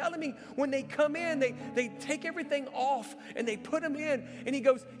process of telling me when they come in, they take everything off and they put them in. And he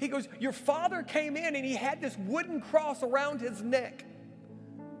goes, your father came in and he had this wooden cross around his neck.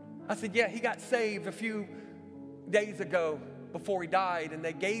 I said, yeah, he got saved a few days ago before he died, and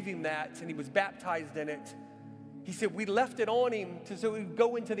they gave him that, and he was baptized in it. He said, we left it on him so he'd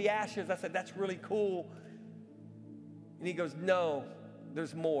go into the ashes. I said, that's really cool. And he goes, no,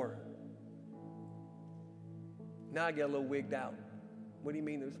 there's more. Now I get a little wigged out. What do you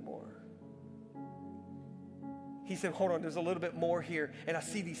mean there's more? He said, hold on, there's a little bit more here. And I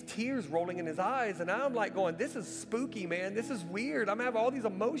see these tears rolling in his eyes, and I'm like going, this is spooky, man. This is weird. I'm having all these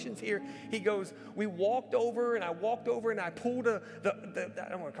emotions here. He goes, we walked over, and I pulled I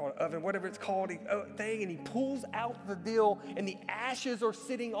don't want to call it oven, whatever it's called, thing, and he pulls out the deal, and the ashes are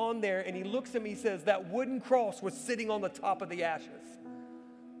sitting on there, and he looks at me and says, that wooden cross was sitting on the top of the ashes.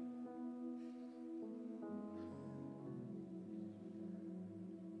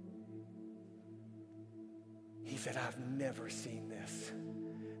 He said, I've never seen this.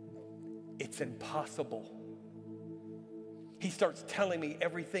 It's impossible. He starts telling me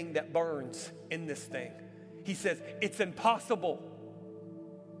everything that burns in this thing. He says, it's impossible.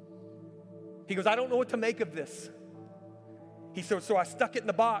 He goes, I don't know what to make of this. He said, so I stuck it in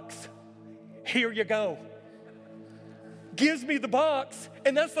the box. Here you go. Gives me the box,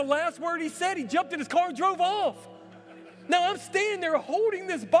 and that's the last word he said. He jumped in his car and drove off. Now I'm standing there holding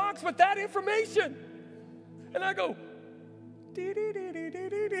this box with that information. And I go,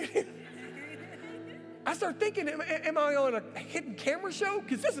 I start thinking, am I on a hidden camera show?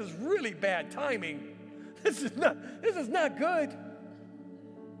 Because this is really bad timing. This is not good.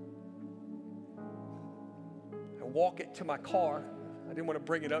 I walk it to my car. I didn't want to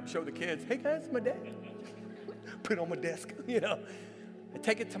bring it up, show the kids, hey guys, my dad. Put it on my desk, I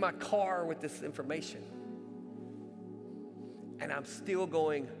take it to my car with this information. And I'm still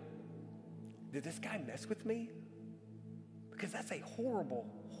going, did this guy mess with me? Because that's a horrible,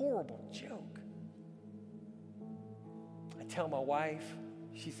 horrible joke. I tell my wife,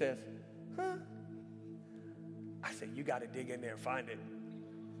 she says, huh? I said, you got to dig in there and find it.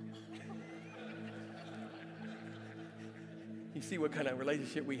 You see what kind of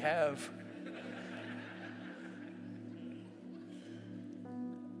relationship we have.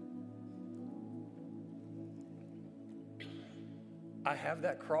 I have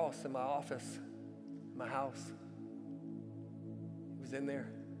that cross in my office, my house. It was in there.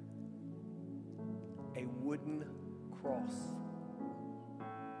 A wooden cross.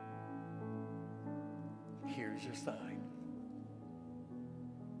 Here's your sign.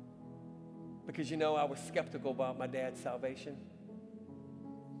 Because I was skeptical about my dad's salvation.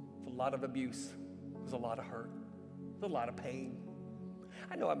 It was a lot of abuse. It was a lot of hurt. It was a lot of pain.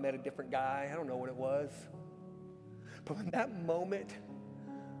 I know I met a different guy. I don't know what it was. But in that moment,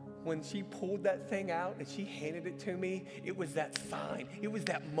 when she pulled that thing out and she handed it to me, it was that sign. It was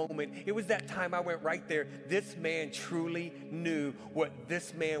that moment. It was that time I went right there. This man truly knew what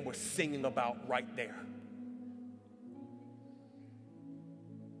this man was singing about right there.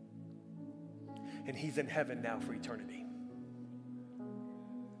 And he's in heaven now for eternity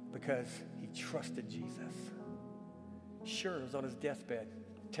because he trusted Jesus. Sure, it was on his deathbed.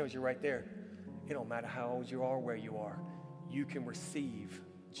 It tells you right there, it don't matter how old you are, where you are, you can receive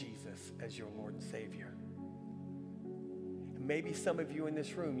Jesus as your Lord and Savior. Maybe some of you in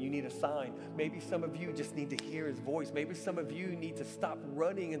this room, you need a sign. Maybe some of you just need to hear his voice. Maybe some of you need to stop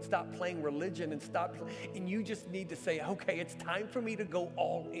running and stop playing religion and you just need to say, okay, it's time for me to go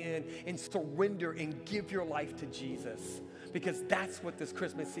all in and surrender and give your life to Jesus. Because that's what this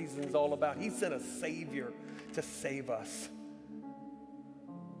Christmas season is all about. He sent a Savior to save us.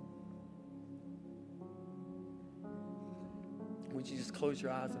 Would you just close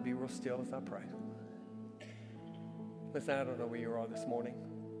your eyes and be real still as I pray? Listen, I don't know where you are this morning.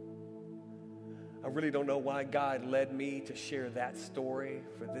 I really don't know why God led me to share that story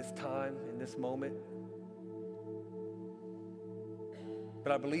for this time, in this moment.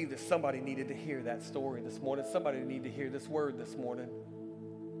 But I believe that somebody needed to hear that story this morning. Somebody needed to hear this word this morning.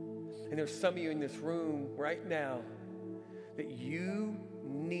 And there's some of you in this room right now that you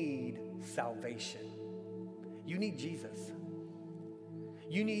need salvation. You need Jesus.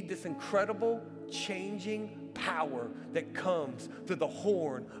 You need this incredible, changing power that comes through the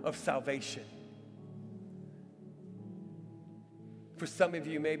horn of salvation. For some of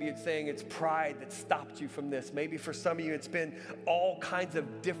you, maybe it's saying it's pride that stopped you from this. Maybe for some of you, it's been all kinds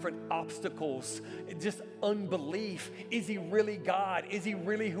of different obstacles, just unbelief. Is he really God? Is he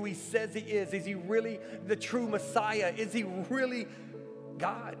really who he says he is? Is he really the true Messiah? Is he really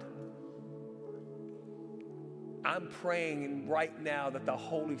God? I'm praying right now that the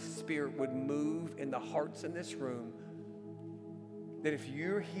Holy Spirit would move in the hearts in this room. That if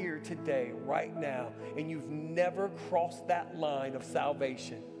you're here today, right now, and you've never crossed that line of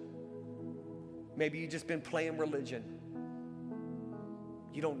salvation, maybe you've just been playing religion.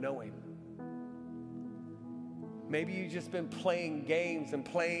 You don't know him. Maybe you've just been playing games and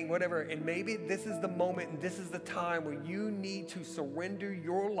playing whatever, and maybe this is the moment and this is the time where you need to surrender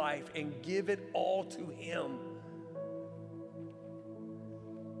your life and give it all to him.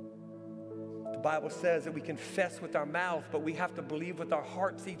 The Bible says that we confess with our mouth, but we have to believe with our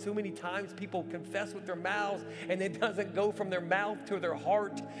heart. See, too many times people confess with their mouths and it doesn't go from their mouth to their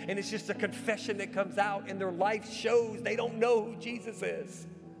heart, and it's just a confession that comes out, and their life shows they don't know who Jesus is.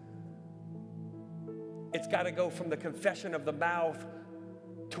 It's got to go from the confession of the mouth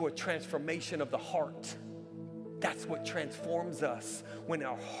to a transformation of the heart. That's what transforms us, when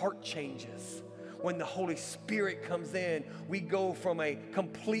our heart changes. When the Holy Spirit comes in, we go from a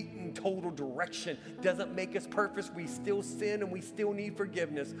complete and total direction. Doesn't make us perfect. We still sin and we still need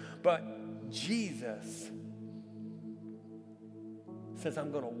forgiveness. But Jesus says,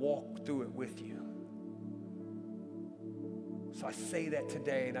 I'm going to walk through it with you. So I say that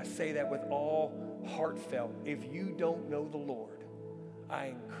today, and I say that with all heartfelt. If you don't know the Lord, I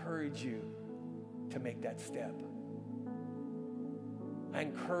encourage you to make that step. I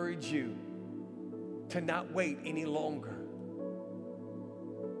encourage you to not wait any longer.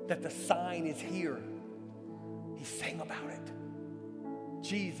 That the sign is here. He sang about it.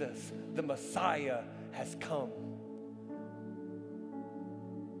 Jesus, the Messiah, has come.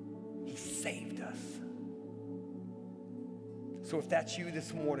 He saved us. So if that's you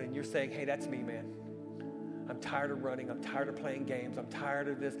this morning, you're saying, hey, that's me, man. I'm tired of running. I'm tired of playing games. I'm tired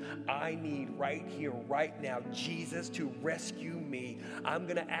of this. I need right here, right now, Jesus to rescue me. I'm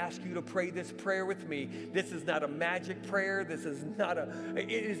going to ask you to pray this prayer with me. This is not a magic prayer. It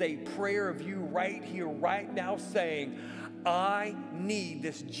is a prayer of you right here, right now, saying, I need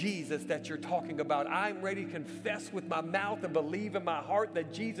this Jesus that you're talking about. I'm ready to confess with my mouth and believe in my heart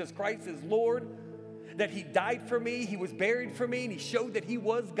that Jesus Christ is Lord. That he died for me, he was buried for me, and he showed that he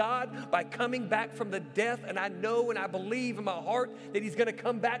was God by coming back from the death. And I know and I believe in my heart that he's going to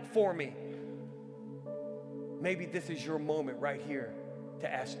come back for me. Maybe this is your moment right here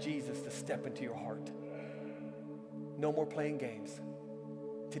to ask Jesus to step into your heart. No more playing games.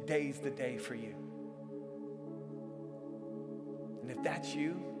 Today's the day for you. And if that's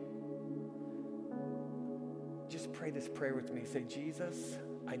you, just pray this prayer with me. Say, Jesus,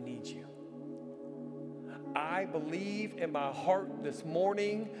 I need you. I believe in my heart this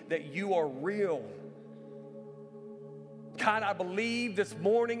morning that you are real. God, I believe this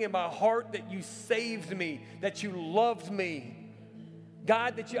morning in my heart that you saved me, that you loved me,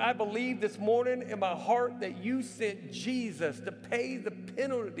 God, I believe this morning in my heart that you sent Jesus to pay the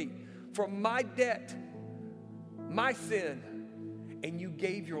penalty for my debt, my sin, and you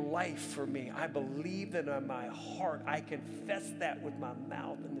gave your life for me. I believe that in my heart. I confess that with my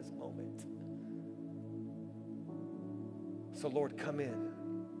mouth in this moment. So Lord, come in,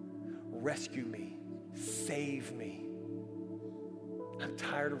 rescue me, save me. I'm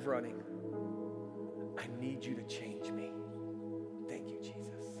tired of running. I need you to change me. Thank you,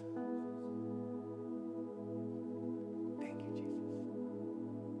 Jesus. Thank you, Jesus.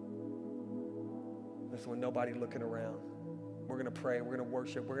 Listen, when nobody looking around, we're going to pray, we're going to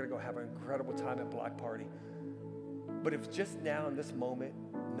worship, we're going to go have an incredible time at Block Party. But if just now in this moment,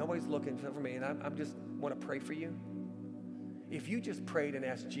 nobody's looking for me, and I just want to pray for you. If you just prayed and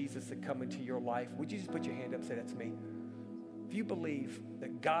asked Jesus to come into your life, would you just put your hand up and say, that's me? If you believe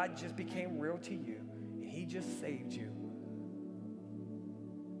that God just became real to you and he just saved you.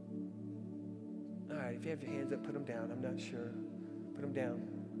 All right, if you have your hands up, put them down. I'm not sure. Put them down.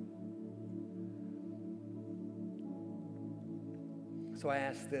 So I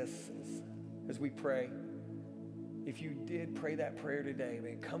ask this as we pray. If you did pray that prayer today,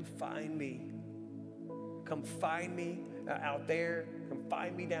 man, come find me. Come find me out there. Come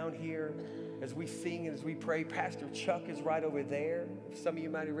find me down here as we sing and as we pray. Pastor Chuck is right over there. Some of you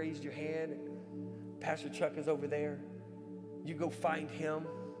might have raised your hand. Pastor Chuck is over there. You go find him.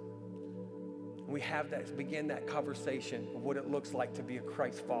 We have that, begin that conversation of what it looks like to be a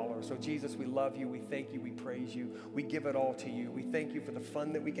Christ follower. So Jesus, we love you. We thank you. We praise you. We give it all to you. We thank you for the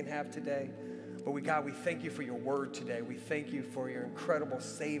fun that we can have today. But God, we thank you for your word today. We thank you for your incredible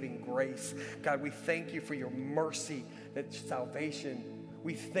saving grace. God, we thank you for your mercy, that salvation.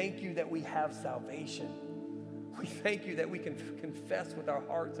 We thank you that we have salvation. We thank you that we can confess with our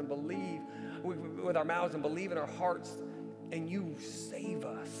hearts and believe with our mouths and believe in our hearts, and you save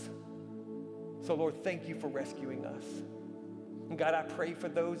us. So Lord, thank you for rescuing us. And God, I pray for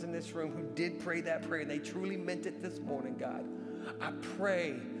those in this room who did pray that prayer and they truly meant it this morning, God. I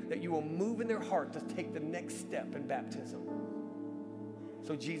pray that you will move in their heart to take the next step in baptism.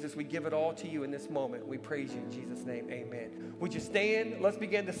 So Jesus, we give it all to you in this moment. We praise you in Jesus' name. Amen. Would you stand? Let's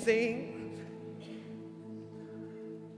begin to sing.